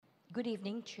Good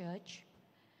evening, church.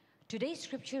 Today's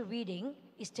scripture reading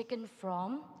is taken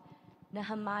from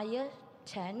Nehemiah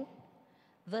 10,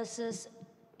 verses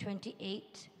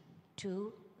 28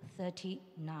 to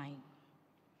 39.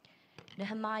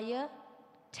 Nehemiah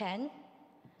 10,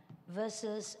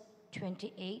 verses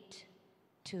 28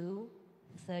 to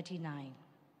 39.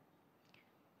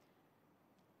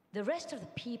 The rest of the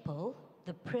people,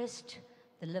 the priests,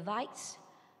 the Levites,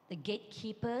 the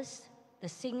gatekeepers, the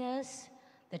singers,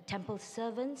 the temple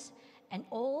servants, and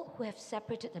all who have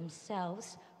separated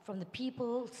themselves from the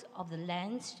peoples of the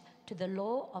lands to the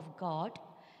law of God,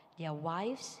 their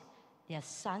wives, their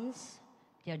sons,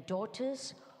 their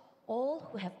daughters, all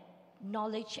who have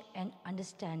knowledge and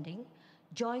understanding,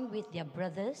 join with their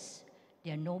brothers,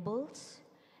 their nobles,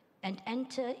 and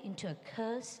enter into a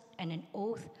curse and an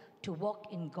oath to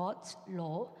walk in God's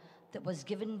law that was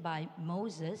given by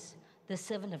Moses, the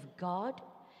servant of God,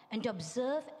 and to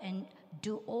observe and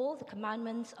do all the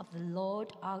commandments of the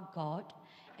Lord our God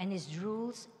and his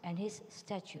rules and his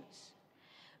statutes.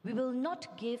 We will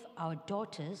not give our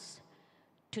daughters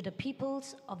to the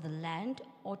peoples of the land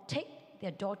or take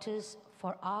their daughters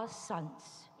for our sons.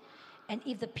 And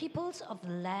if the peoples of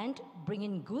the land bring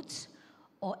in goods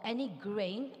or any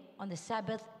grain on the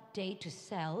Sabbath day to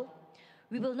sell,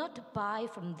 we will not buy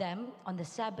from them on the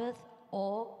Sabbath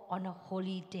or on a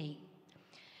holy day.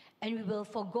 And we will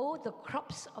forego the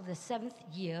crops of the 7th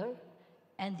year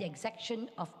and the exaction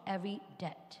of every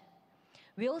debt.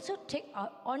 We also take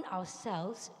on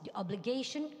ourselves the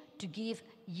obligation to give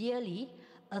yearly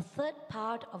a third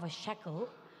part of a shekel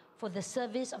for the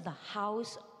service of the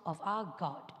house of our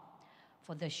God,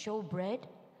 for the showbread,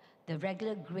 the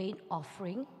regular grain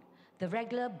offering, the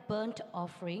regular burnt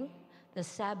offering, the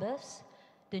Sabbaths,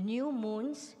 the new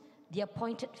moons, the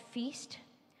appointed feast,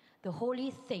 the holy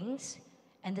things,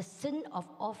 and the sin of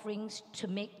offerings to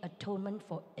make atonement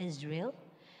for Israel,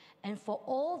 and for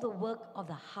all the work of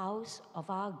the house of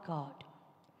our God.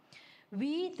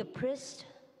 We, the priests,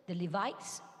 the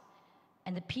Levites,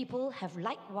 and the people have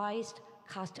likewise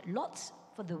cast lots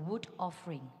for the wood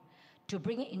offering, to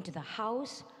bring it into the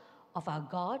house of our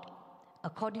God,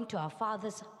 according to our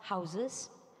fathers'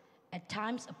 houses, at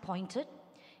times appointed,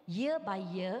 year by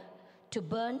year, to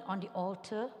burn on the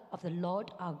altar of the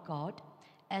Lord our God,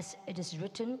 as it is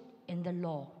written in the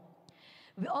law.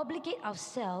 We obligate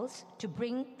ourselves to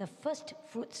bring the first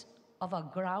fruits of our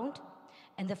ground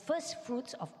and the first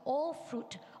fruits of all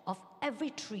fruit of every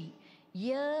tree,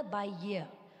 year by year,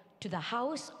 to the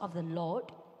house of the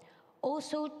Lord,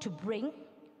 also to bring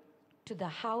to the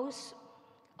house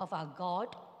of our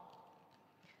God,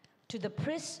 to the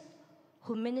priests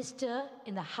who minister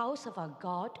in the house of our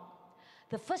God,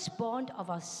 the firstborn of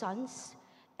our sons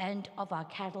and of our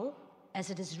cattle, as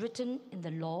it is written in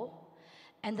the law,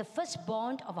 and the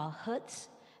firstborn of our herds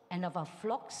and of our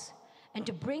flocks, and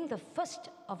to bring the first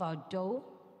of our dough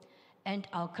and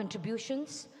our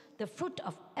contributions, the fruit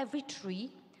of every tree,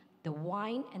 the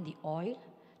wine and the oil,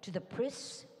 to the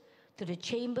priests, to the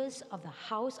chambers of the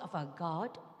house of our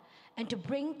God, and to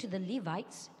bring to the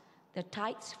Levites the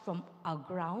tithes from our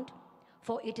ground,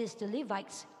 for it is the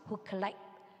Levites who collect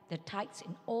the tithes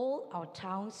in all our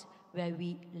towns where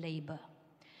we labor.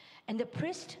 And the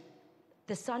priest,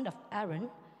 the son of Aaron,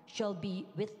 shall be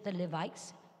with the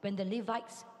Levites when the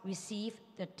Levites receive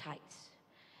the tithes.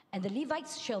 And the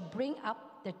Levites shall bring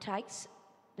up the tithe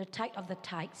of the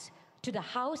tithes, to the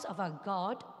house of our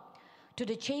God, to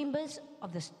the chambers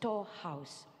of the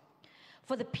storehouse.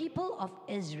 For the people of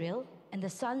Israel and the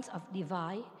sons of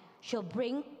Levi shall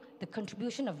bring the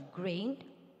contribution of grain,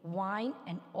 wine,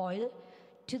 and oil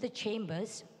to the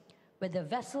chambers where the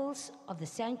vessels of the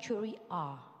sanctuary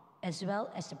are, as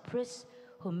well as the priests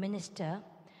who minister,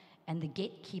 and the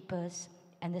gatekeepers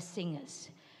and the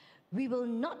singers. We will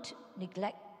not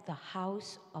neglect the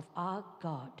house of our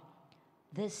God.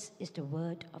 This is the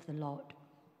word of the Lord.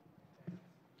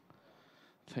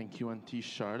 Thank you, Auntie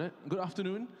Charlotte. Good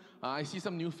afternoon. I see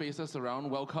some new faces around.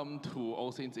 Welcome to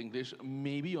All Saints English.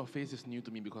 Maybe your face is new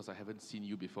to me because I haven't seen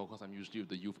you before, because I'm usually with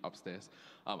the youth upstairs.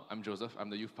 I'm Joseph.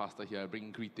 I'm the youth pastor here. I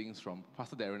bring greetings from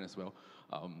Pastor Darren as well,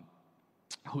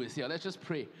 who is here. Let's just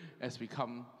pray as we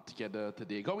come together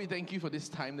today. God, we thank you for this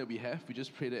time that we have. We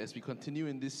just pray that as we continue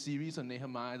in this series on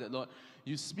Nehemiah, that, Lord,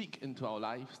 you speak into our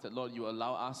lives, that, Lord, you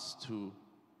allow us to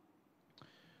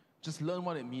just learn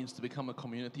what it means to become a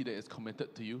community that is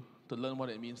committed to you, to learn what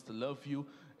it means to love you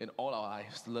in all our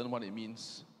lives, to learn what it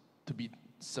means to be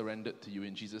surrendered to you.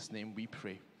 In Jesus' name we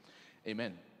pray.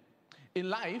 Amen. In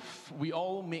life, we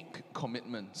all make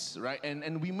commitments, right?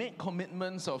 And we make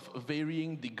commitments of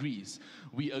varying degrees.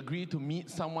 We agree to meet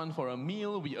someone for a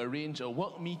meal, we arrange a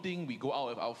work meeting, we go out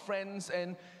with our friends,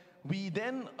 and we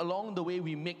then, along the way,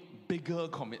 we make bigger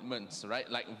commitments, right?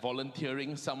 Like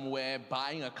volunteering somewhere,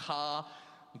 buying a car,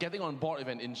 getting on board with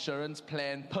an insurance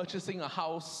plan, purchasing a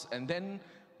house, and then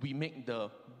we make the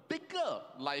bigger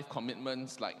life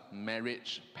commitments like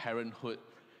marriage, parenthood,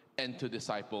 and to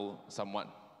disciple someone.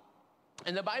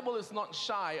 And the Bible is not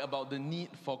shy about the need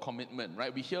for commitment,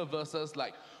 right? We hear verses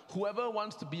like, whoever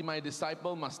wants to be my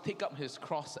disciple must take up his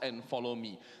cross and follow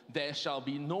me. There shall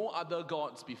be no other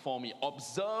gods before me.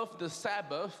 Observe the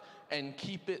Sabbath and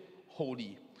keep it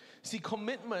holy. See,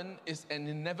 commitment is an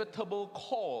inevitable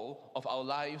call of our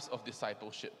lives of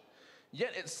discipleship.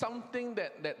 Yet it's something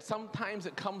that sometimes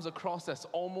it comes across as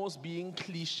almost being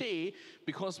cliche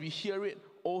because we hear it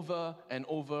over and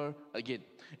over again.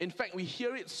 In fact, we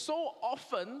hear it so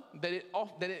often that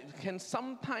it can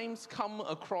sometimes come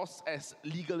across as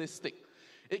legalistic.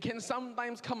 It can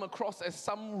sometimes come across as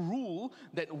some rule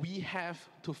that we have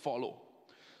to follow.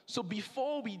 So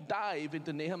before we dive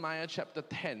into Nehemiah chapter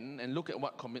 10 and look at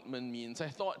what commitment means, I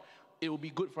thought it would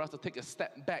be good for us to take a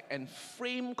step back and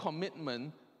frame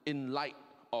commitment in light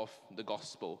of the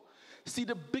gospel. See,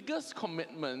 the biggest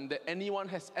commitment that anyone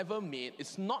has ever made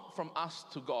is not from us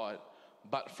to God,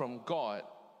 but from God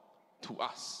to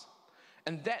us.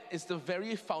 And that is the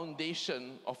very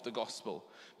foundation of the gospel.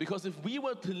 Because if we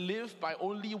were to live by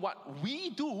only what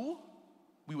we do,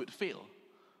 we would fail.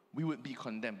 We would be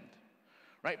condemned.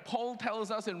 Right? Paul tells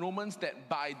us in Romans that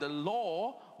by the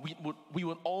law, we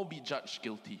would all be judged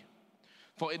guilty.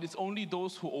 For it is only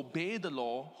those who obey the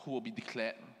law who will be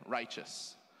declared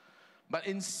righteous. But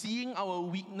in seeing our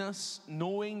weakness,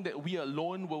 knowing that we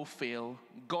alone will fail,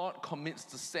 God commits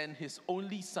to send his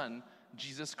only Son,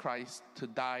 Jesus Christ, to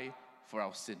die for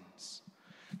our sins.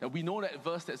 Now we know that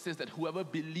verse that says that whoever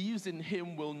believes in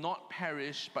him will not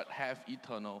perish but have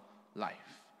eternal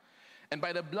life. And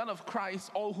by the blood of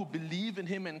Christ, all who believe in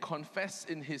him and confess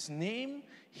in his name,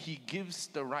 he gives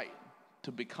the right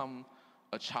to become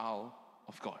a child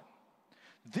of God.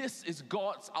 This is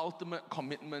God's ultimate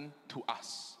commitment to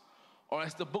us. Or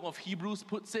as the book of Hebrews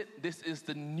puts it, this is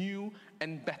the new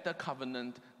and better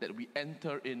covenant that we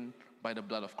enter in by the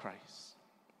blood of Christ.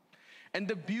 And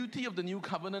the beauty of the new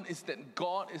covenant is that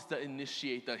God is the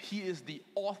initiator. He is the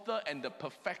author and the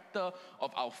perfecter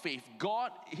of our faith.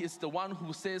 God is the one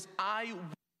who says, I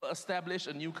will establish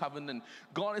a new covenant.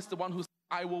 God is the one who says,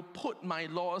 I will put my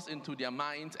laws into their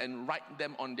minds and write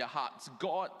them on their hearts.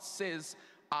 God says,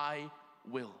 I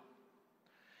will.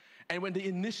 And when the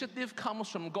initiative comes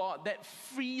from God, that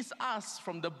frees us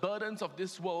from the burdens of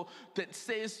this world that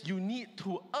says you need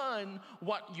to earn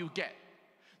what you get.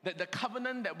 That the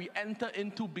covenant that we enter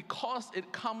into, because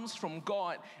it comes from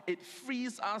God, it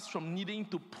frees us from needing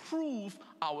to prove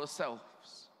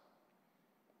ourselves.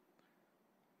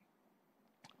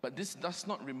 But this does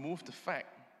not remove the fact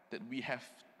that we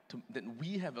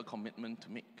have a commitment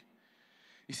to make.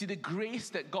 You see, the grace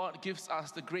that God gives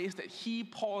us, the grace that he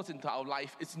pours into our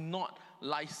life is not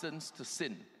licensed to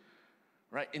sin,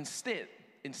 right? Instead,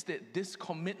 this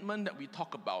commitment that we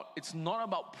talk about, it's not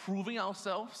about proving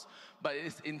ourselves, but it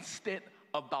is instead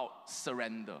about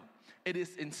surrender. It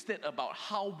is instead about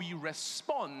how we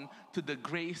respond to the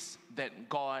grace that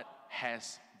God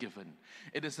has given.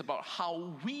 It is about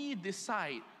how we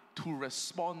decide to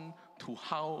respond to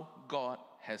how God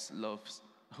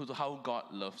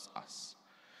loves us.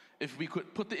 If we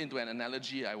could put it into an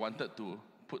analogy, I wanted to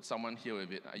put someone here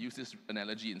with it. I used this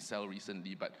analogy in cell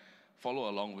recently, but follow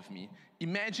along with me.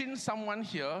 Imagine someone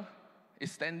here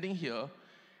is standing here,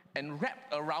 and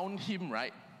wrapped around him,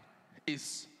 right,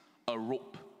 is a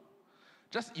rope.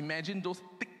 Just imagine those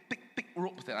thick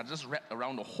ropes that are just wrapped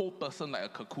around the whole person like a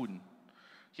cocoon.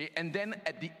 Okay, and then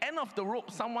at the end of the rope,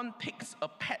 someone takes a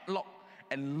padlock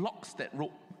and locks that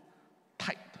rope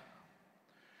tight.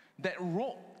 That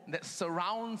rope that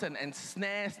surrounds and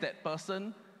ensnares that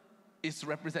person is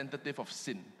representative of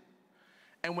sin.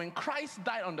 And when Christ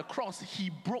died on the cross, he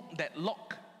broke that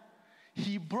lock.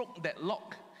 He broke that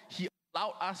lock. He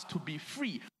allowed us to be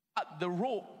free. But the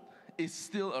rope is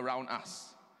still around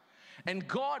us. And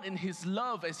God, in his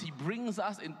love, as he brings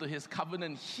us into his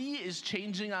covenant, he is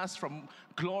changing us from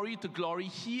glory to glory.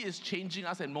 He is changing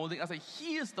us and molding us. And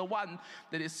he is the one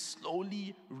that is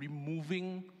slowly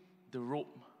removing the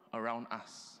rope around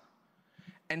us.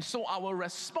 And so our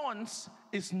response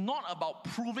is not about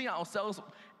proving ourselves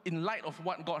in light of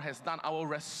what God has done. Our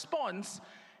response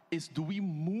is, do we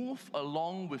move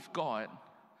along with God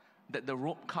that the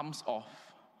rope comes off?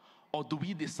 Or do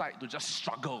we decide to just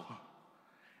struggle?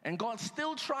 And God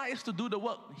still tries to do the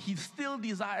work. He still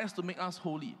desires to make us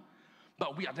holy.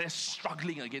 But we are there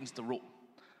struggling against the rope,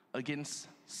 against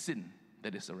sin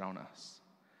that is around us.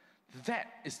 That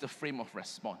is the frame of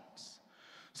response.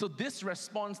 So this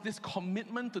response, this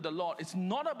commitment to the Lord, is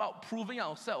not about proving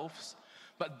ourselves,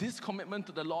 but this commitment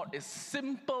to the Lord is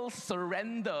simple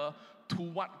surrender to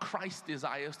what Christ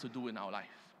desires to do in our life.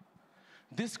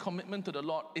 This commitment to the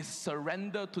Lord is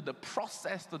surrender to the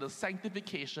process, to the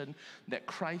sanctification that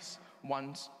Christ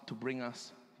wants to bring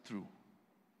us through.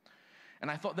 And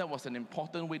I thought that was an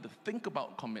important way to think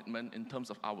about commitment in terms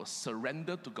of our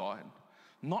surrender to God,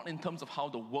 not in terms of how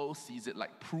the world sees it,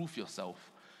 like prove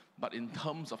yourself, but in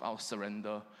terms of our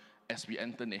surrender as we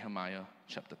enter Nehemiah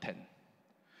chapter 10.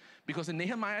 Because in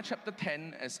Nehemiah chapter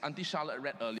 10, as Auntie Charlotte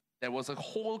read earlier, there was a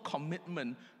whole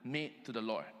commitment made to the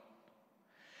Lord.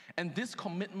 And this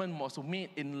commitment was made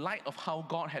in light of how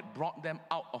God had brought them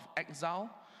out of exile.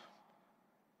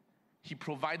 He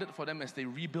provided for them as they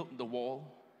rebuilt the wall,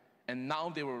 and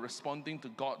now they were responding to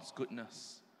God's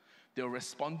goodness. They were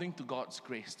responding to God's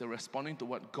grace. They were responding to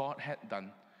what God had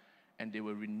done, and they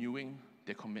were renewing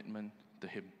their commitment to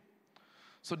Him.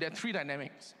 So there are three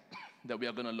dynamics that we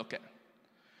are going to look at.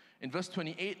 In verse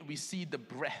 28, we see the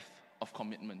breadth of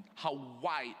commitment, how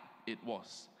wide it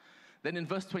was. Then in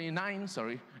verse 29,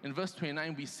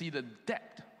 we see the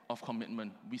depth of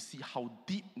commitment. We see how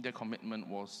deep their commitment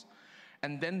was.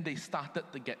 And then they started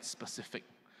to get specific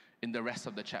in the rest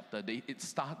of the chapter. They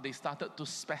started to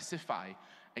specify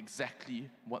exactly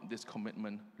what this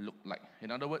commitment looked like.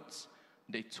 In other words,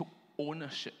 they took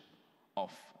ownership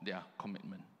of their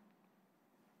commitment.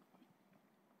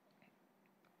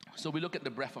 So we look at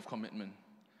the breadth of commitment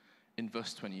in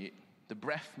verse 28. The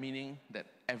breadth meaning that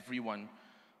everyone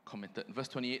committed. Verse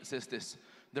 28 says this: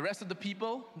 the rest of the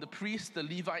people, the priests, the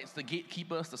Levites, the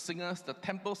gatekeepers, the singers, the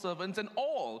temple servants, and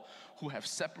all who have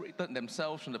separated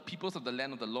themselves from the peoples of the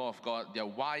land of the law of God, their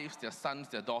wives, their sons,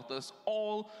 their daughters,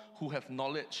 all who have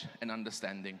knowledge and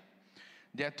understanding.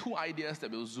 There are two ideas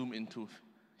that we'll zoom into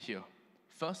here.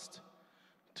 First,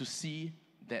 to see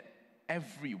that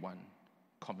everyone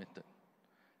committed.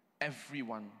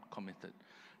 Everyone committed.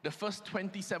 The first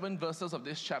 27 verses of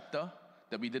this chapter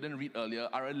that we didn't read earlier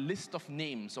are a list of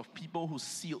names of people who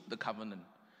sealed the covenant.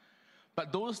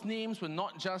 But those names were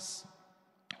not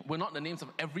the names of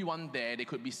everyone there. They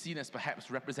could be seen as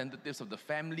perhaps representatives of the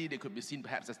family. They could be seen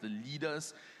perhaps as the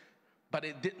leaders. But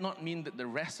it did not mean that the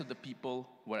rest of the people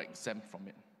were exempt from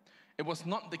it. It was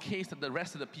not the case that the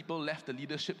rest of the people left the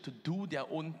leadership to do their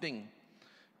own thing.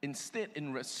 Instead,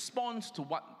 in response to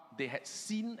what they had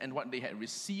seen and what they had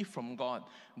received from God,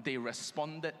 they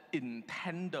responded in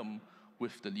tandem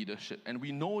with the leadership. And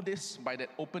we know this by that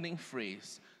opening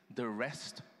phrase, the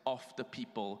rest of the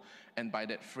people, and by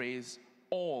that phrase,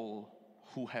 all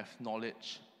who have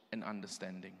knowledge and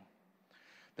understanding.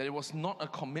 That it was not a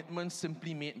commitment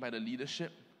simply made by the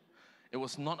leadership. It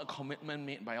was not a commitment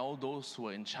made by all those who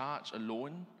were in charge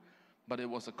alone, but it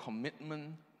was a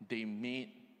commitment they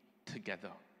made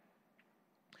together.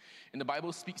 And the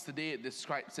Bible speaks today, it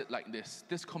describes it like this: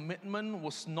 this commitment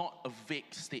was not a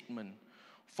vague statement,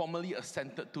 formally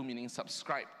assented to, meaning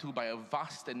subscribed to by a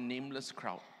vast and nameless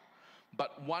crowd,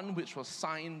 but one which was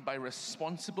signed by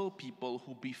responsible people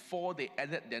who, before they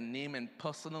added their name and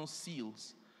personal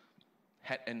seals,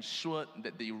 had ensured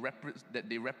that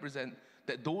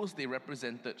those they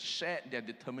represented shared their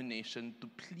determination to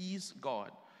please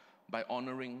God by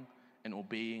honoring and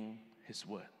obeying His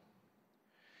word.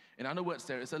 In other words,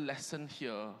 there is a lesson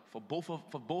here for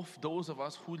both those of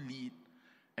us who lead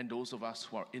and those of us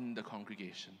who are in the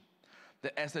congregation.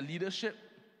 That as a leadership,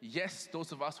 yes,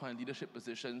 those of us who are in leadership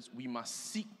positions, we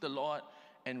must seek the Lord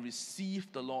and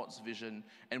receive the Lord's vision,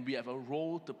 and we have a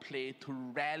role to play to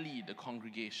rally the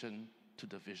congregation to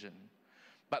the vision.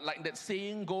 But like that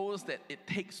saying goes, that it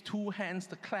takes two hands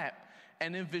to clap,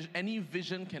 and any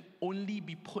vision can only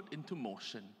be put into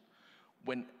motion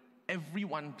when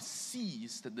everyone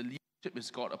sees that the leadership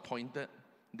is God appointed,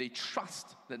 they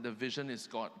trust that the vision is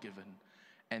God given.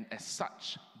 And as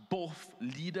such, both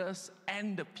leaders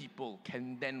and the people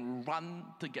can then run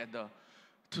together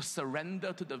to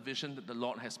surrender to the vision that the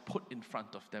Lord has put in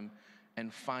front of them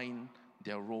and find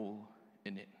their role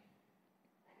in it.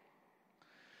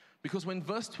 Because when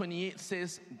verse 28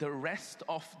 says, the rest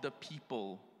of the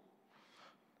people,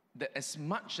 that as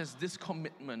much as this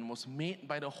commitment was made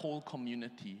by the whole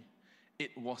community,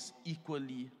 it was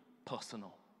equally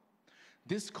personal.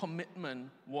 This commitment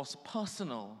was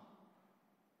personal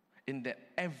in that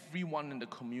everyone in the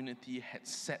community had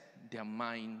set their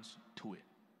minds to it.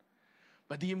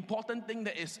 But the important thing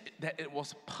is that it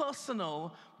was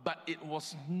personal, but it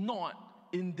was not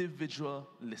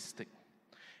individualistic.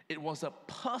 It was a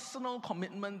personal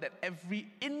commitment that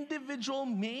every individual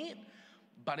made,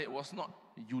 but it was not,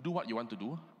 you do what you want to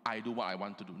do, I do what I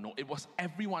want to do. No, it was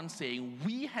everyone saying,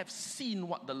 we have seen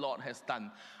what the Lord has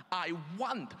done. I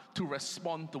want to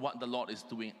respond to what the Lord is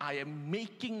doing. I am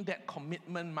making that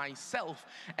commitment myself.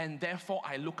 And therefore,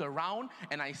 I look around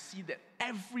and I see that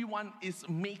everyone is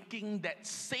making that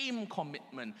same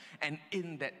commitment. And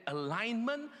in that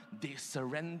alignment, they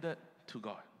surrendered to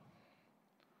God.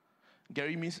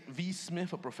 Gary V.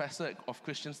 Smith, a professor of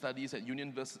Christian studies at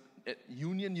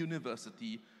Union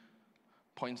University,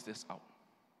 points this out.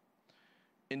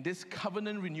 In this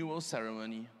covenant renewal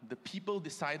ceremony, the people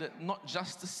decided not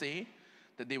just to say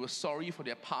that they were sorry for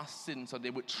their past sins, or they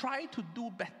would try to do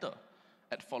better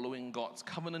at following God's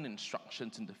covenant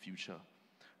instructions in the future.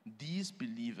 These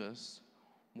believers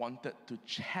wanted to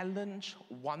challenge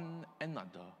one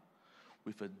another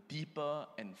with a deeper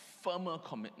and firmer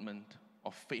commitment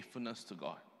of faithfulness to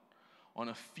God on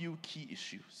a few key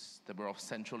issues that were of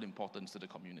central importance to the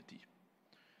community.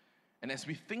 And as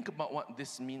we think about what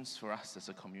this means for us as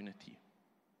a community,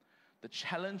 the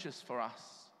challenge is for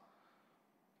us,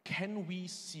 can we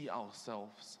see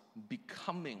ourselves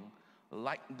becoming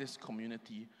like this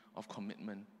community of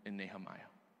commitment in Nehemiah?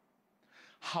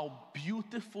 How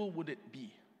beautiful would it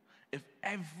be if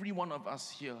every one of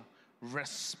us here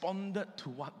responded to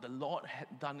what the Lord had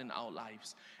done in our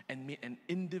lives and made an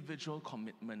individual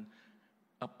commitment,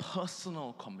 a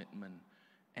personal commitment,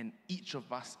 and each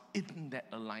of us in that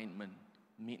alignment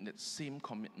made that same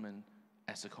commitment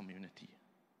as a community.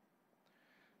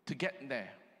 To get there,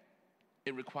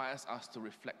 it requires us to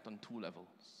reflect on two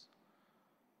levels.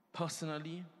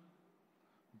 Personally,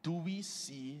 do we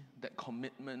see that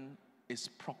commitment is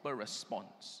proper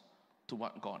response to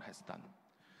what God has done?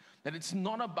 That it's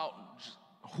not about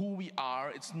who we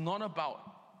are, it's not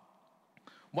about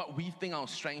what we think our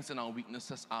strengths and our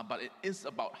weaknesses are, but it is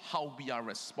about how we are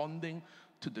responding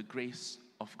to the grace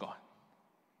of God.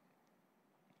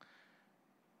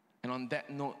 And on that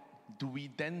note, do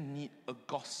we then need a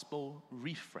gospel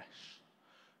refresh?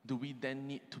 Do we then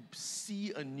need to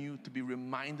see anew, to be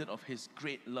reminded of His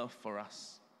great love for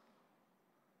us,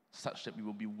 such that we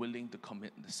will be willing to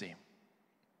commit the same?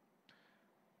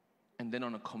 And then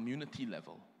on a community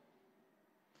level,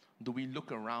 do we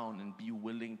look around and be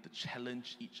willing to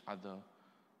challenge each other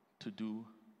to do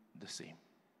the same?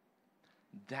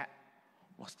 That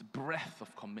was the breadth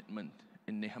of commitment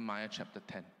in Nehemiah chapter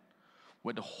 10,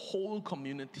 where the whole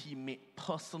community made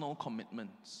personal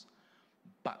commitments,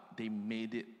 but they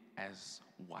made it as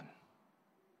one.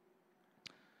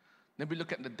 Then we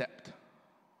look at the depth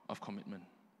of commitment.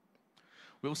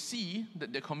 We'll see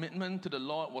that their commitment to the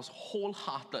Lord was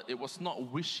wholehearted. It was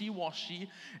not wishy-washy.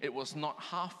 It was not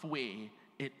halfway.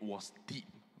 It was deep.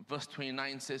 Verse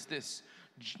 29 says this: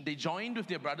 they joined with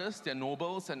their brothers, their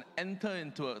nobles, and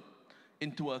entered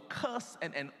into a curse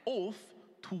and an oath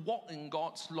to walk in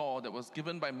God's law that was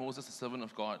given by Moses, the servant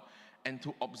of God, and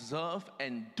to observe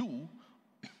and do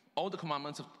all the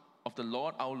commandments of the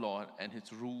Lord our Lord, and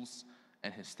His rules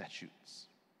and His statutes.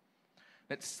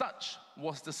 That such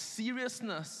was the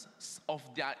seriousness of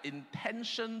their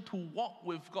intention to walk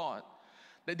with God,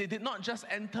 that they did not just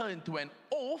enter into an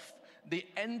oath, they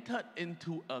entered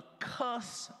into a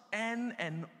curse and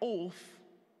an oath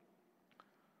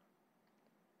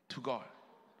to God.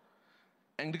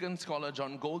 Anglican scholar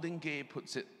John Goldingay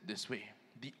puts it this way: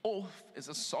 the oath is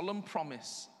a solemn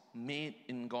promise made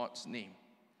in God's name.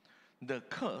 The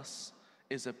curse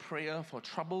is a prayer for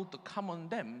trouble to come on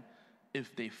them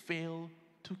if they fail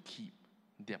to keep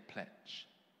their pledge.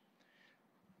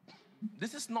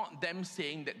 This is not them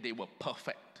saying that they were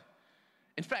perfect.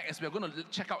 In fact, as we're going to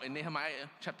check out in Nehemiah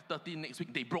chapter 13 next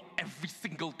week, they broke every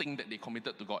single thing that they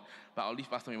committed to God. But I'll leave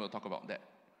Pastor May, we'll talk about that.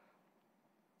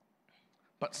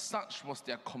 But such was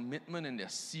their commitment and their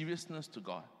seriousness to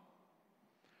God,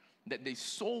 that they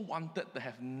so wanted to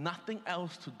have nothing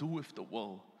else to do with the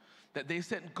world, that they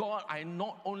said, God, I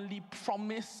not only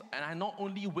promise and I not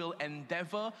only will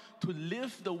endeavor to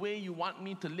live the way you want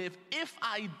me to live. If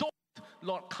I don't,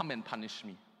 Lord, come and punish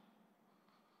me.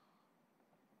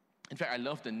 In fact, I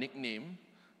love the nickname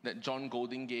that John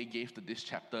Goldingay gave to this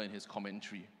chapter in his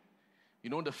commentary.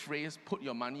 You know the phrase, put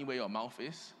your money where your mouth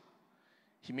is?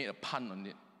 He made a pun on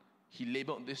it. He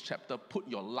labeled this chapter, put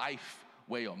your life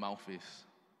where your mouth is.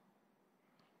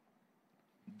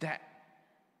 That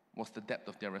was the depth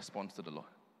of their response to the Lord.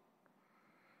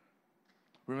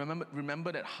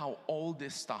 Remember that how all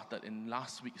this started in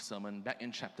last week's sermon, back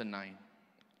in chapter 9,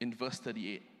 in verse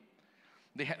 38.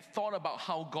 They had thought about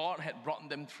how God had brought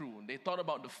them through. They thought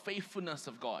about the faithfulness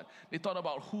of God. They thought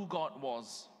about who God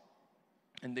was.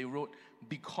 And they wrote,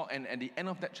 and at the end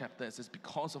of that chapter, it says,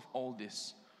 because of all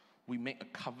this, we make a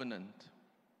covenant,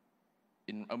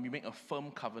 we make a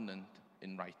firm covenant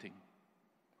in writing.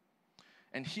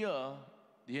 And here,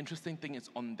 the interesting thing is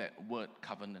on that word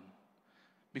covenant.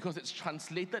 Because it's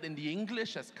translated in the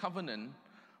English as covenant,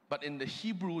 but in the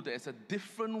Hebrew, there's a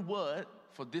different word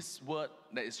for this word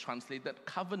that is translated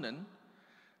covenant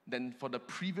than for the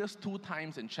previous 2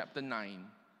 times in chapter 9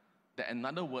 that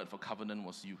another word for covenant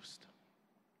was used.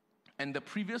 And the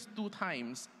previous 2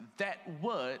 times, that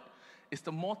word is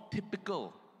the more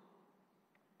typical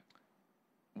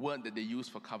word that they use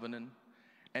for covenant.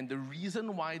 And the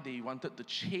reason why they wanted to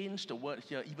change the word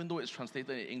here, even though it's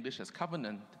translated in English as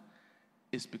covenant,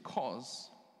 is because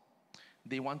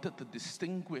they wanted to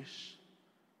distinguish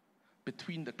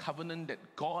between the covenant that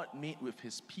God made with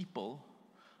his people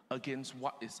against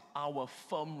what is our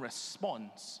firm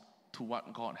response to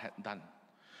what God had done.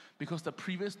 Because the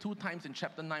previous 2 times in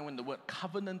chapter 9, when the word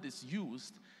covenant is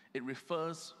used, it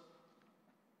refers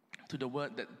to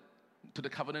the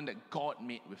covenant that God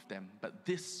made with them. But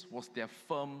this was their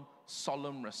firm,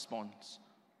 solemn response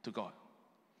to God.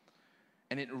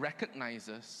 And it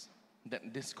recognizes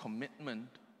that this commitment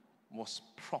was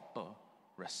proper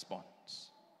response.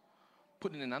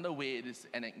 Put in another way, it is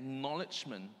an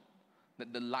acknowledgement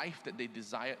that the life that they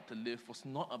desired to live was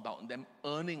not about them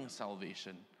earning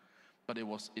salvation, but it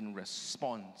was in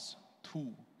response to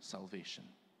salvation.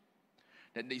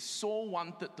 That they so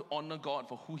wanted to honor God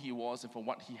for who he was and for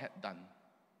what he had done,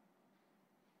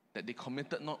 that they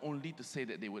committed not only to say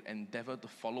that they would endeavor to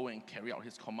follow and carry out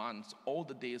his commands all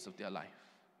the days of their life,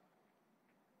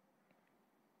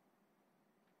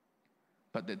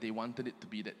 but that they wanted it to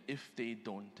be that if they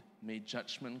don't, may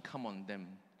judgment come on them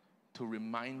to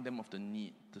remind them of the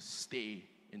need to stay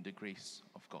in the grace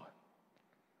of God.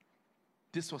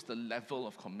 This was the level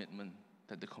of commitment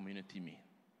that the community made.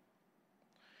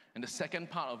 And the second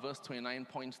part of verse 29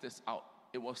 points this out.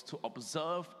 It was to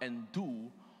observe and do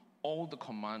all the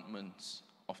commandments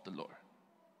of the Lord.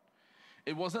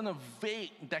 It wasn't a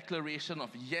vague declaration of,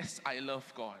 yes, I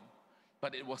love God,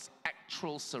 but it was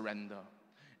actual surrender.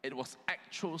 It was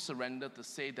actual surrender to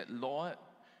say that, Lord,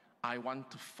 I want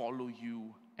to follow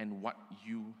you and what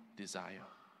you desire.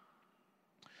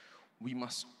 We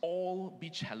must all be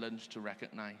challenged to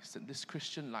recognize that this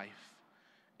Christian life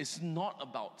is not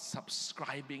about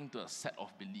subscribing to a set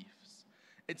of beliefs.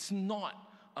 It's not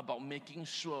about making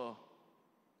sure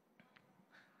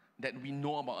that we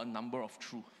know about a number of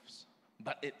truths,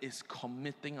 but it is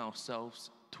committing ourselves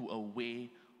to a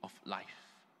way of life.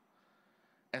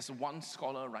 As one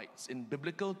scholar writes, in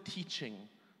biblical teaching,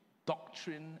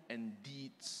 doctrine and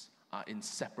deeds are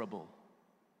inseparable.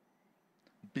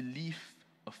 Belief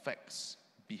affects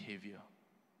behavior.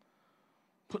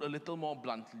 Put a little more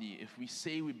bluntly, if we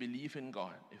say we believe in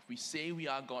God, if we say we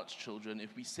are God's children,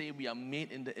 if we say we are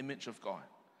made in the image of God,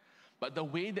 but the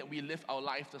way that we live our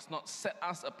life does not set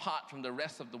us apart from the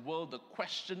rest of the world, the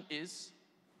question is,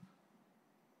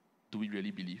 do we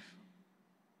really believe?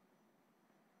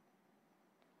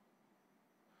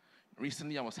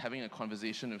 Recently, I was having a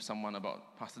conversation with someone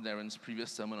about Pastor Darren's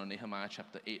previous sermon on Nehemiah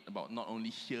chapter 8 about not only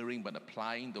hearing but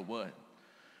applying the word.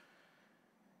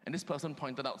 And this person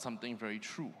pointed out something very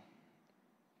true.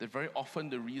 That very often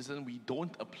the reason we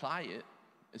don't apply it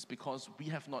is because we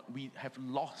have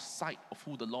lost sight of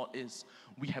who the Lord is.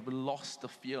 We have lost the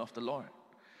fear of the Lord.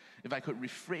 If I could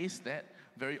rephrase that,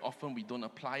 very often we don't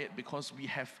apply it because we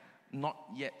have not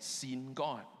yet seen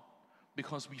God.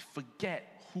 Because we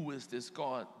forget who is this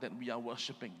God that we are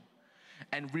worshiping.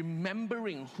 And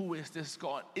remembering who is this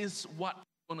God is what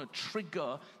is going to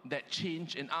trigger that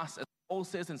change in us. As Paul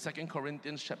says in 2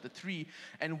 Corinthians chapter 3,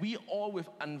 and we all with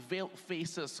unveiled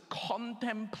faces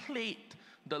contemplate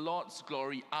the Lord's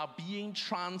glory, are being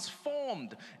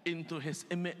transformed into his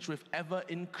image with ever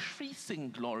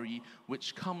increasing glory,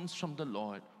 which comes from the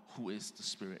Lord, who is the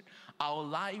Spirit. Our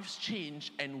lives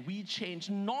change, and we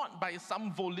change not by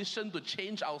some volition to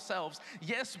change ourselves.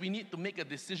 Yes, we need to make a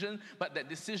decision, but that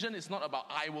decision is not about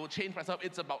I will change myself.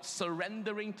 It's about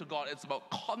surrendering to God. It's about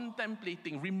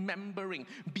contemplating, remembering,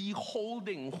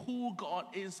 beholding who God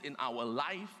is in our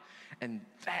life. And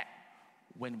that,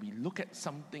 when we look at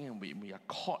something and we are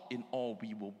caught in awe,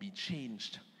 we will be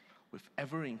changed with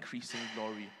ever increasing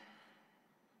glory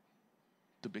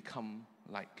to become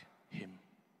like him.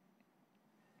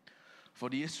 For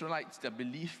the Israelites, their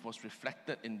belief was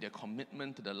reflected in their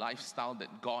commitment to the lifestyle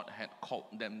that God had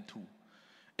called them to.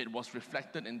 It was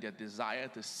reflected in their desire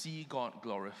to see God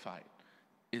glorified.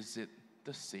 Is it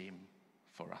the same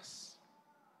for us?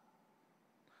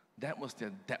 That was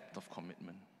their depth of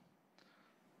commitment.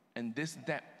 And this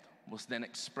depth was then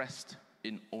expressed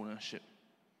in ownership.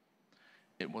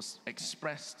 It was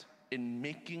expressed in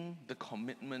making the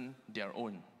commitment their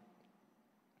own.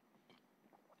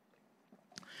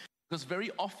 Because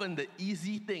very often the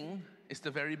easy thing is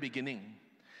the very beginning.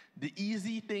 The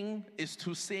easy thing is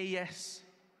to say yes,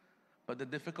 but the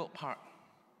difficult part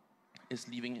is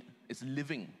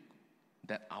living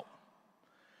that out.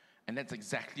 And that's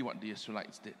exactly what the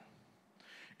Israelites did.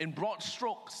 In broad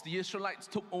strokes, the Israelites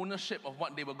took ownership of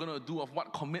what they were going to do, of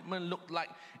what commitment looked like,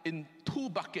 in two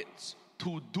buckets: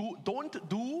 to do, don't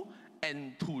do,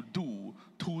 and to do.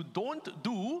 To don't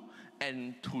do,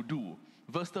 and to do.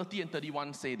 Verse 30 and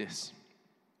 31 say this: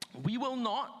 "We will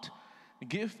not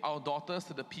give our daughters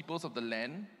to the peoples of the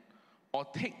land, or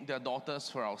take their daughters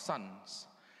for our sons.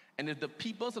 And if the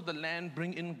peoples of the land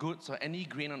bring in goods or any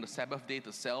grain on the Sabbath day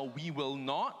to sell, we will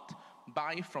not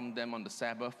buy from them on the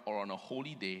Sabbath or on a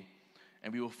holy day,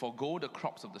 and we will forego the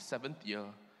crops of the 7th year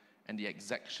and the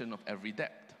exaction of every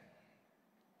debt."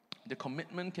 The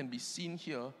commitment can be seen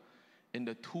here in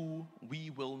the two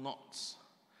 "we will nots."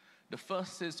 The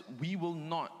first is, we will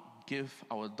not give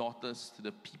our daughters to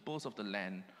the peoples of the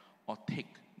land or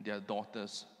take their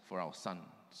daughters for our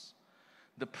sons.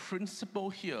 The principle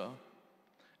here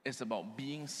is about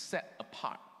being set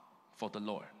apart for the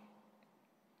Lord.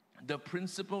 The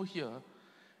principle here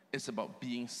is about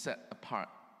being set apart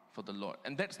for the Lord.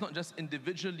 And that's not just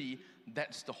individually,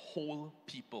 that's the whole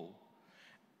people.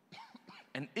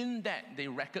 And in that, they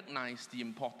recognize the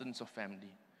importance of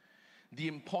family, the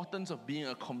importance of being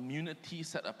a community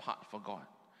set apart for God.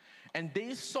 And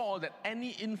they saw that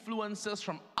any influences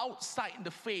from outside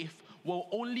the faith will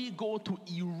only go to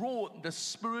erode the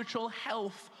spiritual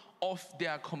health of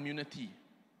their community.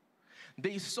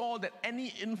 They saw that any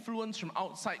influence from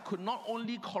outside could not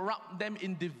only corrupt them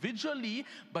individually,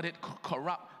 but it could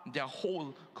corrupt their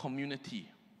whole community.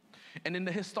 And in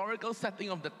the historical setting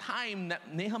of the time,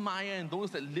 that Nehemiah and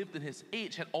those that lived in his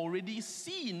age had already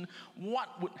seen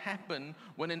what would happen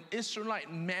when an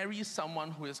Israelite marries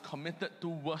someone who is committed to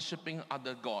worshiping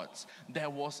other gods. There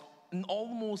was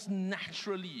almost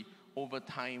naturally, over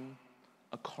time,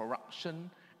 a corruption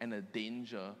and a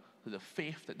danger to the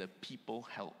faith that the people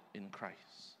held in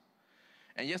Christ.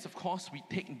 And yes, of course, we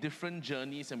take different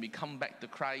journeys and we come back to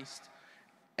Christ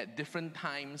at different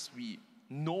times. We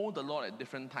know the Lord at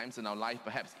different times in our life,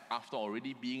 perhaps after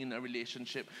already being in a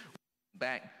relationship.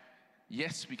 Back,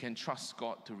 yes, we can trust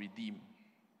God to redeem.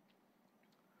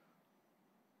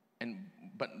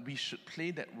 But we should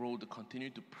play that role to continue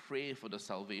to pray for the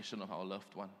salvation of our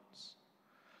loved ones.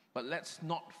 But let's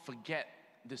not forget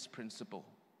this principle,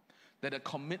 that a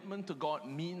commitment to God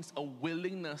means a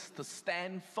willingness to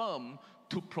stand firm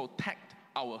to protect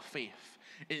our faith.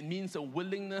 It means a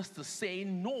willingness to say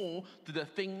no to the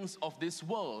things of this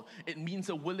world. It means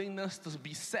a willingness to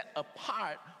be set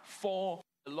apart for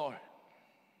the Lord.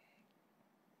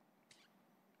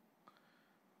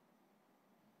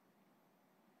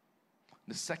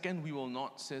 The second "we will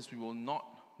not" says we will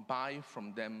not buy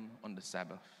from them on the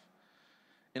Sabbath.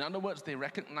 In other words, they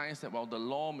recognized that while the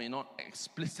law may not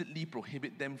explicitly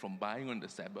prohibit them from buying on the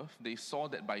Sabbath, they saw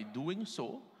that by doing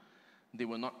so, they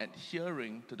were not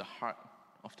adhering to the heart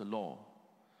of the law.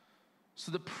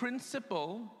 So the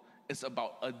principle is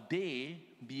about a day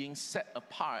being set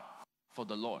apart for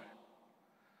the Lord.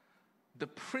 The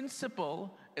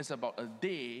principle is about a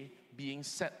day being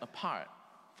set apart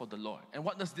for the Lord. And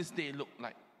what does this day look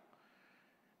like?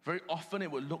 Very often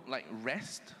it would look like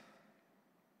rest.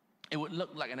 It would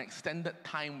look like an extended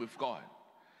time with God.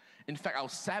 In fact, our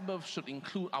Sabbath should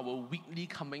include our weekly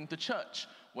coming to church,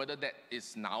 whether that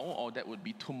is now or that would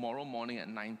be tomorrow morning at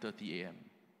 9:30 a.m.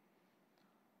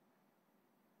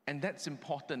 And that's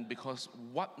important because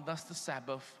what does the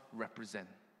Sabbath represent?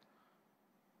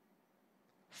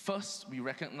 First, we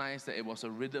recognize that it was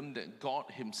a rhythm that God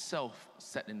himself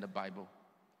set in the Bible.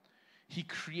 He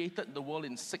created the world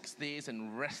in 6 days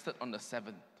and rested on the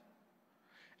 7th.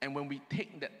 And when we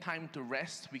take that time to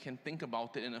rest, we can think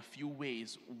about it in a few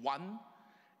ways. One,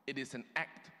 it is an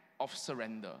act of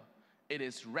surrender. It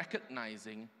is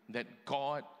recognizing that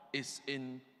God is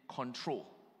in control.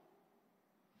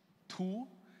 Two,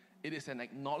 it is an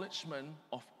acknowledgement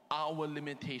of our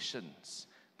limitations,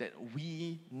 that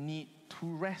we need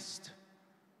to rest.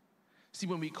 See,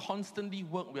 when we constantly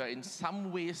work, we are in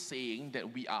some way saying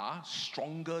that we are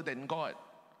stronger than God.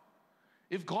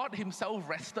 If God himself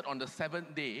rested on the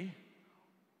 7th day,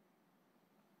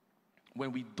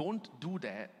 when we don't do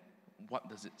that, what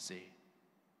does it say?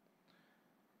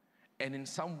 And in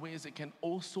some ways, it can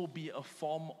also be a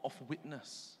form of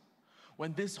witness.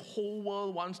 When this whole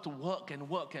world wants to work and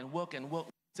work and work and work,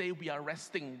 say we are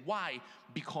resting. Why?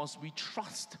 Because we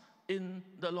trust in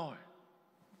the Lord.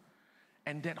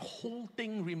 And that whole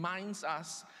thing reminds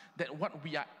us that what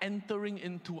we are entering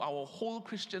into our whole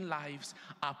Christian lives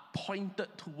are pointed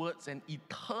towards an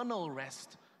eternal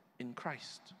rest in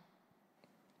Christ.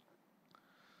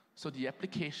 So the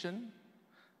application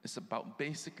is about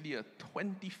basically a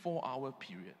 24-hour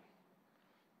period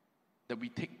that we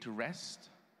take to rest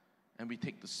and we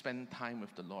take to spend time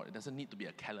with the Lord. It doesn't need to be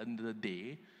a calendar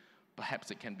day. Perhaps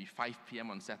it can be 5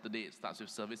 p.m. on Saturday, it starts with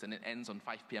service, and it ends on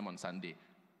 5 p.m. on Sunday.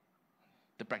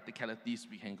 The practicalities,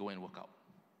 we can go and work out.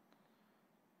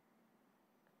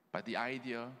 But the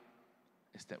idea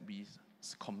is that we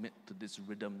commit to this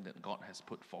rhythm that God has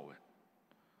put forward.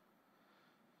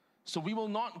 So we will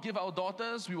not give our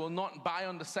daughters, we will not buy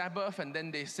on the Sabbath, and then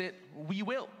they said, we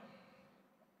will.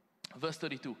 Verse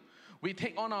 32, we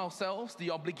take on ourselves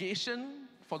the obligation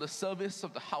for the service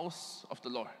of the house of the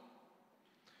Lord.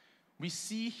 We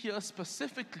see here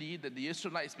specifically that the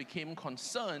Israelites became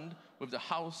concerned with the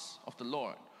house of the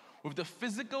Lord, with the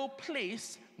physical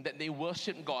place that they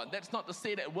worship God. That's not to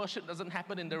say that worship doesn't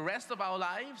happen in the rest of our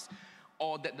lives,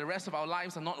 or that the rest of our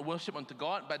lives are not worship unto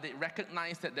God, but they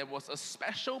recognized that there was a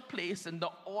special place in the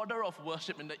order of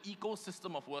worship, in the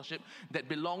ecosystem of worship, that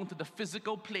belonged to the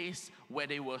physical place where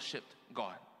they worshiped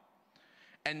God.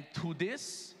 And to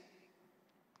this,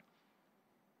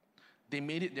 they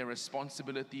made it their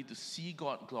responsibility to see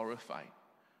God glorified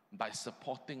by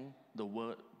supporting the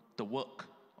work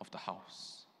of the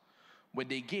house, where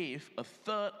they gave a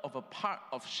third part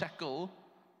of a shekel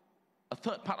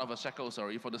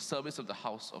for the service of the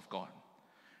house of God.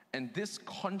 And this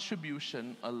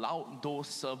contribution allowed those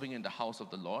serving in the house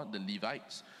of the Lord, the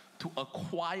Levites, to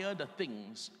acquire the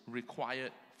things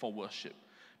required for worship: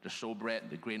 the showbread,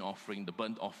 the grain offering, the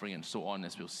burnt offering, and so on,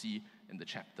 as we'll see in the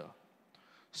chapter.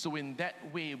 So in that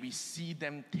way, we see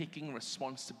them taking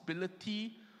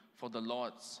responsibility for the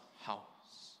Lord's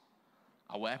house.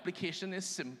 Our application is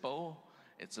simple.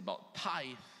 It's about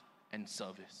tithe and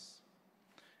service.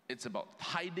 It's about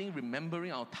tithing,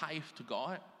 remembering our tithe to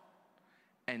God,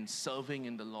 and serving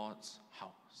in the Lord's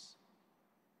house.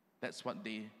 That's what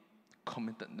they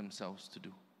committed themselves to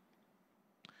do.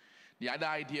 The other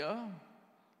idea,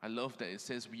 I love that it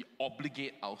says we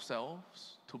obligate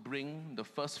ourselves to bring the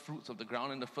first fruits of the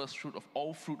ground and the first fruit of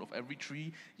all fruit of every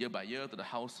tree year by year to the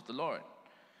house of the Lord.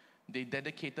 They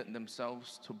dedicated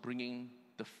themselves to bringing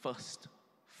the first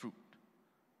fruit.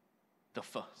 The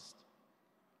first.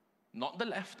 Not the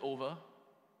leftover,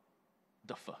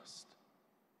 the first.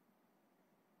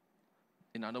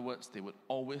 In other words, they would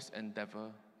always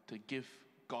endeavor to give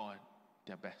God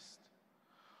their best.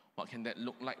 What can that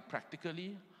look like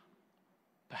practically?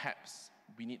 Perhaps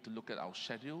we need to look at our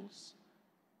schedules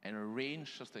and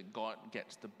arrange such that God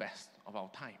gets the best of our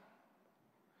time.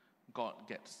 God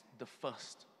gets the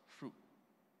first fruit.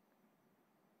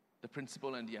 The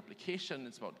principle and the application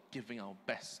is about giving our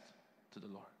best to the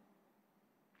Lord.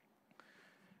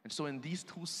 And so in these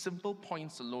two simple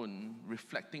points alone,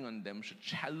 reflecting on them should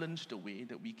challenge the way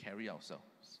that we carry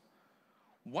ourselves.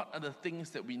 What are the things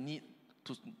that we need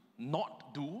to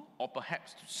not do, or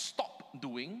perhaps to stop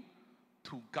doing,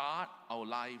 to guard our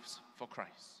lives for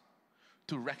Christ?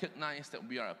 To recognize that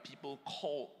we are a people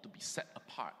called to be set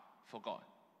apart for God.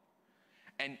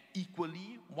 And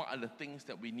equally, what are the things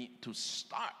that we need to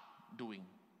start doing?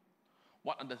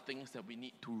 What are the things that we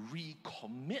need to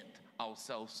recommit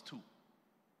ourselves to,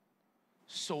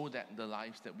 so that the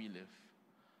lives that we live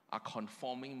are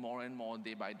conforming more and more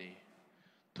day by day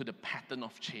to the pattern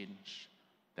of change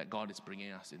that God is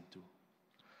bringing us into,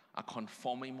 are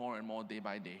conforming more and more day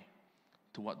by day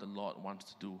to what the Lord wants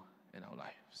to do in our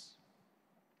lives.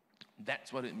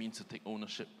 That's what it means to take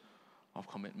ownership of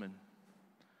commitment.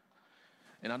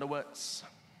 In other words,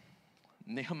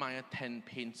 Nehemiah 10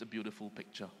 paints a beautiful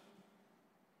picture.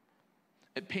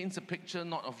 It paints a picture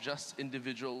not of just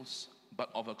individuals, but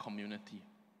of a community.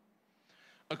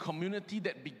 A community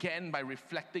that began by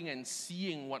reflecting and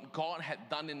seeing what God had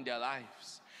done in their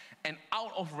lives. And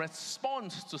out of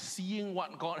response to seeing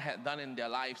what God had done in their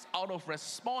lives, out of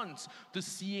response to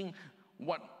seeing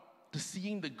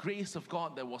the grace of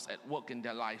God that was at work in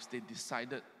their lives, they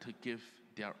decided to give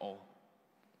their all.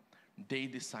 They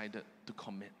decided to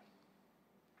commit.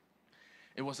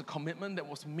 It was a commitment that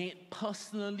was made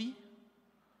personally,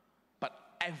 but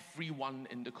everyone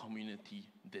in the community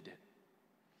did it.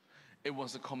 It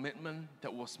was a commitment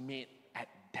that was made at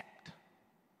depth.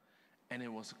 And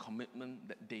it was a commitment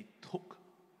that they took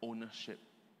ownership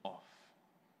of.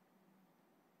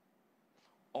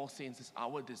 All Saints, is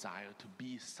our desire to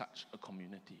be such a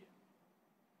community.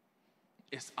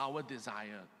 It's our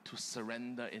desire to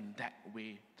surrender in that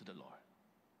way to the Lord.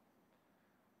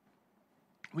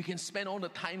 We can spend all the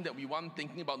time that we want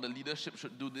thinking about the leadership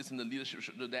should do this and the leadership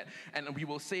should do that, and we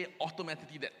will say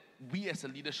automatically that we as a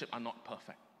leadership are not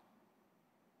perfect.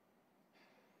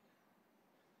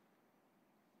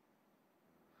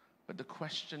 But the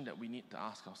question that we need to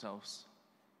ask ourselves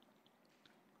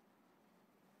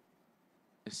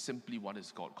is simply, what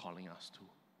is God calling us to?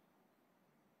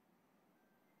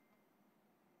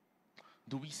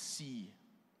 Do we see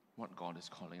what God is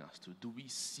calling us to? Do we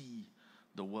see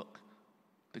the work,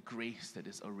 the grace that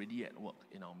is already at work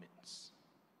in our midst?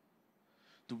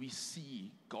 Do we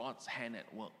see God's hand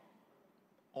at work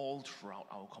all throughout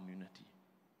our community?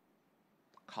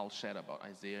 Carl shared about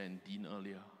Isaiah and Dean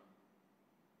earlier,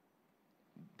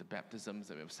 the baptisms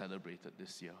that we have celebrated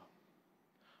this year.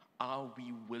 Are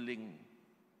we willing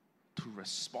to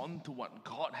respond to what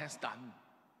God has done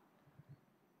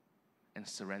and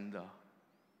surrender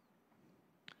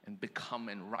and become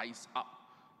and rise up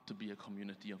to be a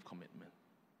community of commitment?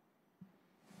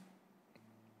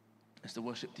 As the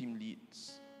worship team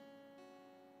leads,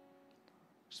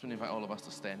 I just want to invite all of us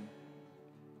to stand.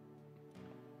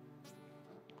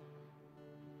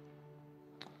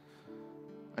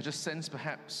 I just sense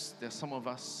perhaps there's some of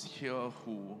us here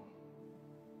who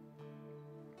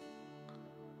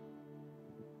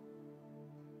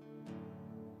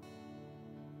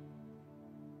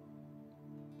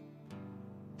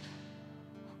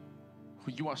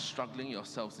you are struggling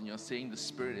yourselves and you're saying the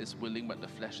spirit is willing but the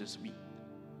flesh is weak.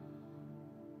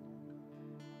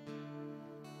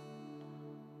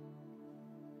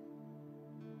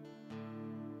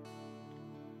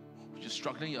 You're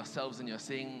struggling yourselves and you're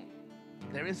saying,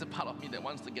 there is a part of me that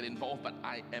wants to get involved, but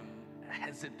I am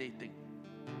hesitating.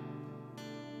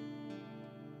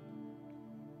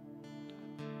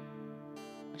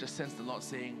 I just sense the Lord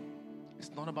saying,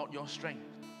 it's not about your strength.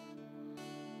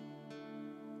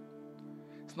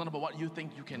 It's not about what you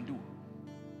think you can do.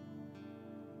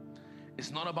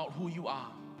 It's not about who you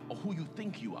are or who you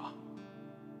think you are.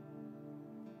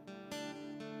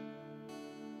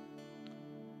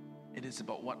 It is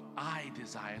about what I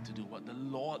desire to do, what the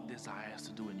Lord desires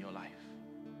to do in your life.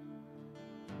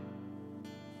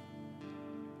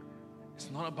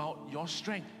 It's not about your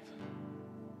strength,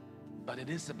 but it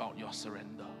is about your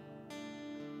surrender.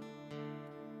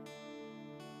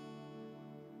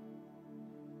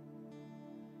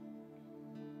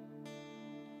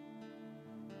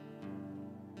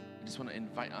 I just want to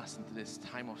invite us into this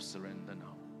time of surrender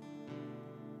now.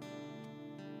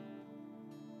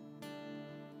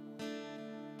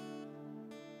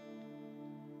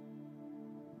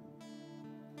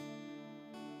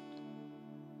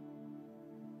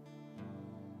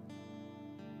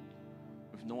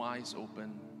 With no eyes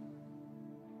open,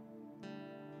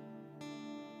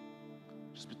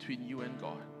 just between you and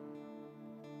God.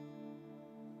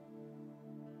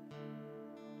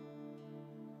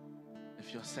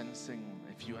 If you're sensing,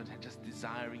 if you are just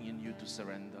desiring in you to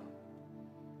surrender,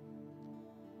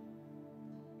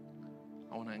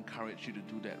 I want to encourage you to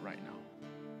do that right now.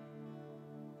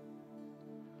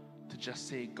 To just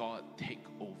say, God, take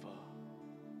over.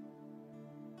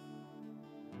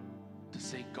 To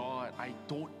say, God, I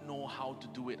don't know how to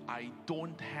do it. I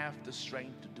don't have the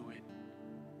strength to do it.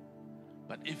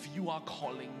 But if you are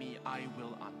calling me, I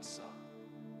will answer.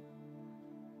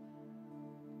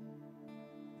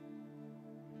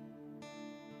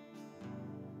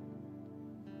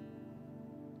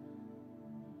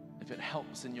 If it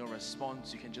helps in your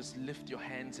response, you can just lift your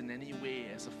hands in any way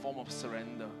as a form of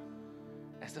surrender,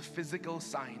 as a physical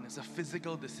sign, as a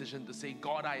physical decision to say,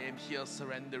 God, I am here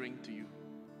surrendering to you.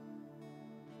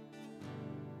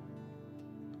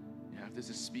 Yeah, if this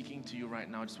is speaking to you right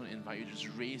now, I just want to invite you to just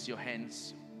raise your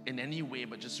hands in any way,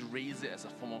 but just raise it as a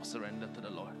form of surrender to the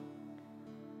Lord.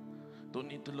 Don't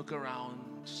need to look around,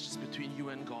 just between you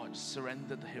and God. Just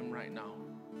surrender to Him right now.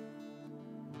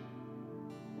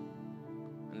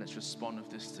 Let's respond with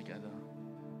this together.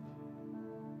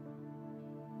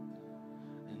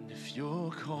 And if you're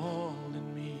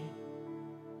calling me,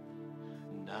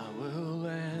 and I will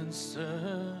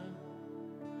answer.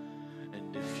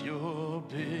 And if you're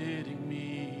bidding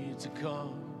me to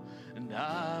come, and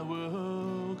I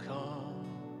will come.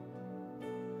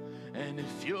 And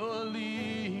if you're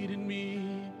leading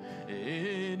me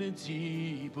in a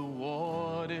deeper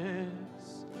waters,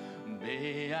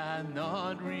 may I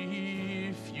not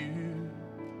refuse.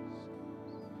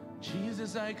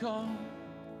 Jesus, I come.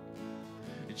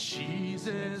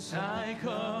 Jesus, I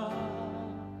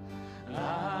come.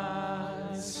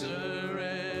 I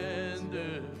surrender.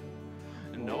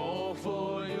 And all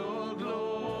for your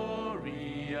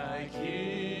glory, I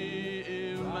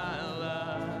give my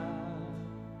life.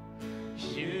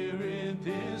 Here in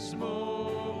this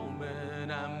moment,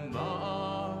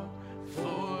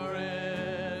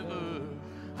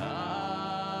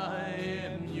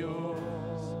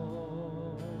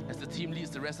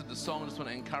 the rest of the song, I just want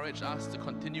to encourage us to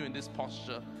continue in this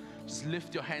posture. Just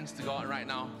lift your hands to God right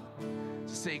now.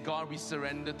 To say, God, we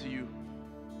surrender to you.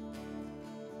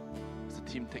 As the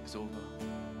team takes over.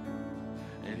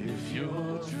 And if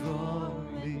you're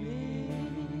drawing me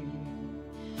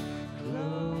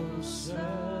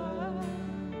closer,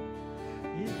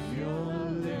 if you're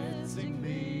lifting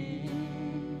me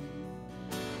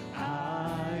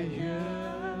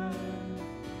higher,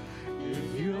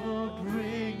 if you're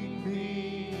bringing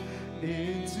me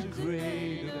into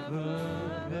greater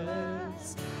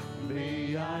purpose,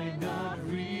 may I not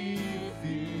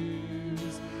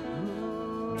refuse.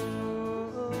 Oh,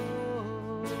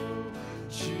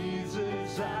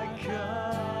 Jesus, I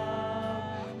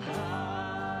come,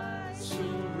 I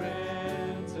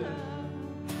surrender.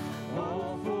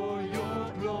 All for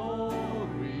your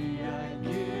glory, I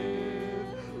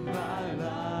give my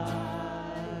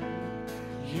life.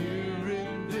 Here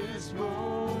in this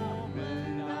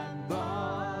moment, I'm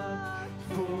marked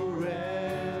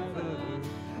forever.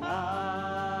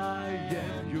 I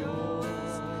am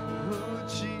yours. Oh,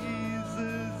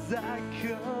 Jesus, I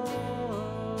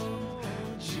come.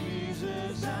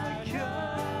 Jesus, I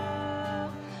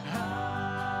come.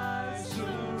 I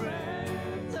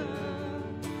surrender.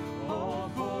 All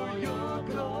for your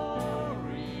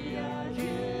glory, I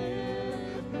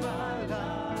give my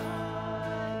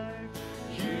life.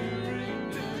 Here in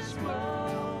this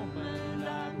moment,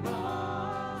 I'm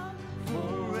marked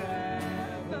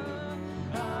forever.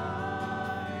 I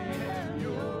am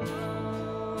yours.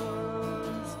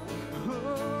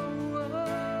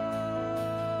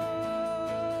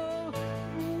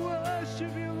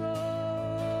 Worship you, Lord.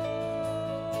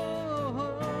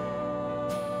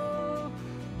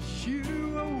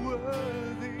 You are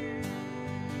worthy.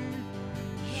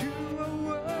 You are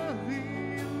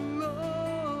worthy,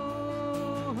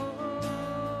 Lord.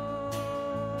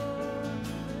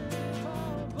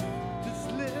 Just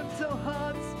lift our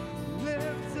hearts,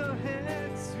 lift our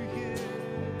hands to Him.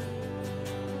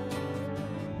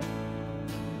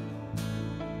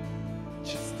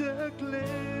 Just a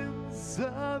glimpse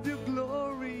of your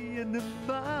glory, and in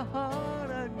my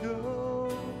heart I know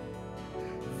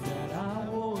that I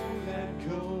won't let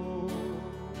go.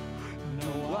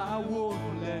 No, I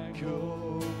won't let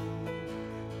go.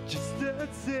 Just a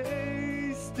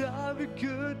taste of your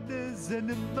goodness, and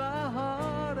in my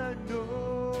heart I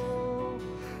know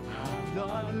I'm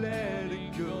not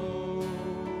letting go.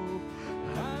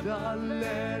 I'm not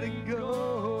letting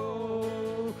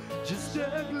go. Just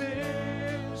a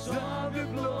glimpse of your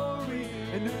glory,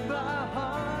 and in my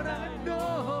heart I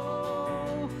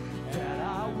know that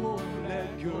I won't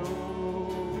let go.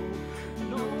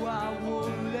 No, I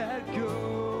won't let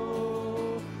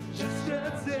go. Just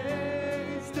a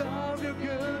taste of your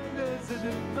goodness, and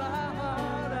in my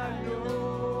heart I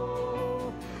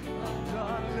know I'm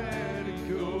not letting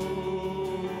go.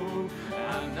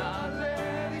 I'm not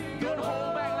letting go. Don't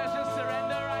hold back. Let's just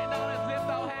surrender right now. Let's lift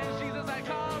our hands. Jesus, I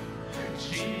come.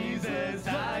 Jesus,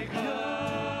 I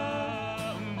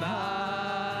come.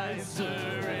 I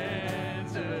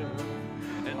surrender.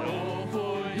 And all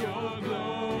for your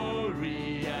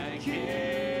glory, I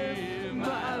give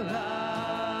my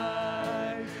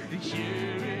life.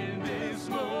 Here in this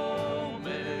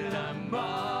moment, I'm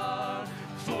marked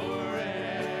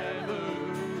forever.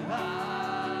 I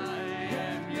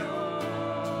am yours.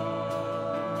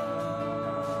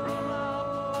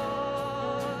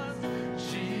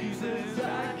 Jesus,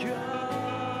 I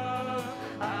come.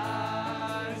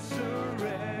 I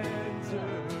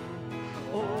surrender.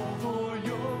 All for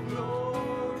your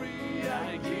glory,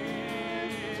 I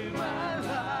give my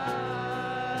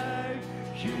life.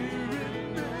 Here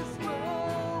in this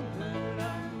moment,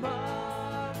 I'm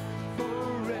marked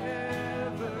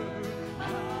forever. I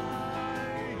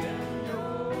am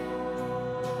yours.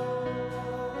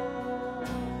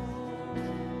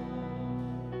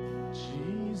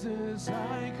 Jesus,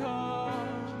 I come.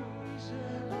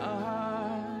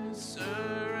 I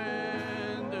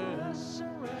surrender.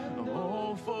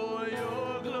 All for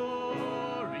your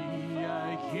glory,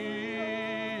 I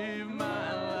give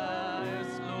my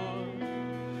life, Lord.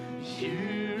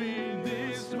 Here in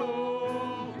this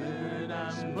moment,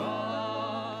 I'm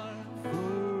marked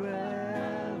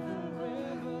forever.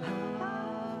 I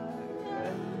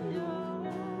am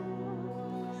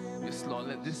yours. Yes, Lord,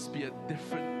 let this be a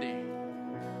different day.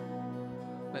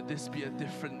 Let this be a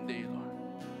different day, Lord.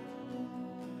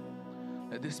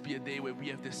 Let this be a day where we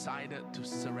have decided to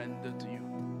surrender to you.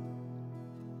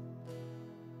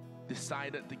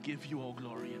 Decided to give you all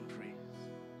glory and praise.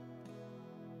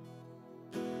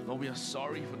 Lord, we are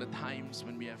sorry for the times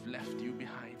when we have left you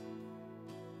behind.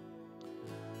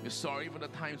 We're sorry for the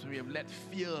times when we have let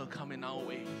fear come in our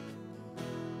way.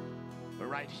 But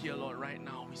right here, Lord, right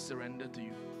now, we surrender to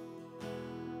you.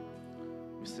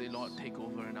 We say, Lord, take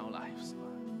over in our lives.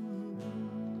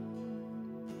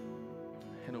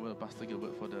 Hand over to Pastor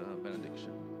Gilbert for the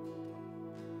benediction.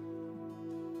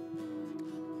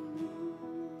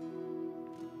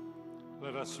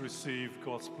 Let us receive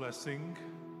God's blessing.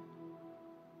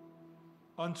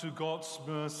 Unto God's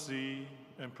mercy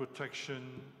and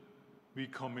protection we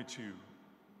commit you.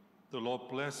 The Lord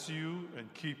bless you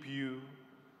and keep you.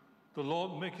 The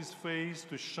Lord make his face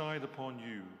to shine upon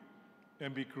you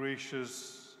and be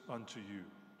gracious unto you.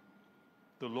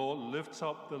 The Lord lift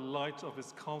up the light of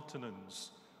his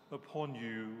countenance upon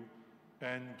you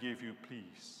and give you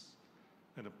peace.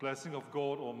 And the blessing of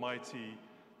God Almighty,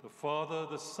 the Father,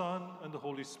 the Son, and the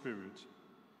Holy Spirit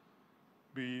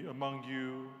be among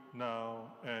you now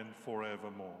and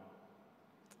forevermore.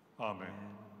 Amen.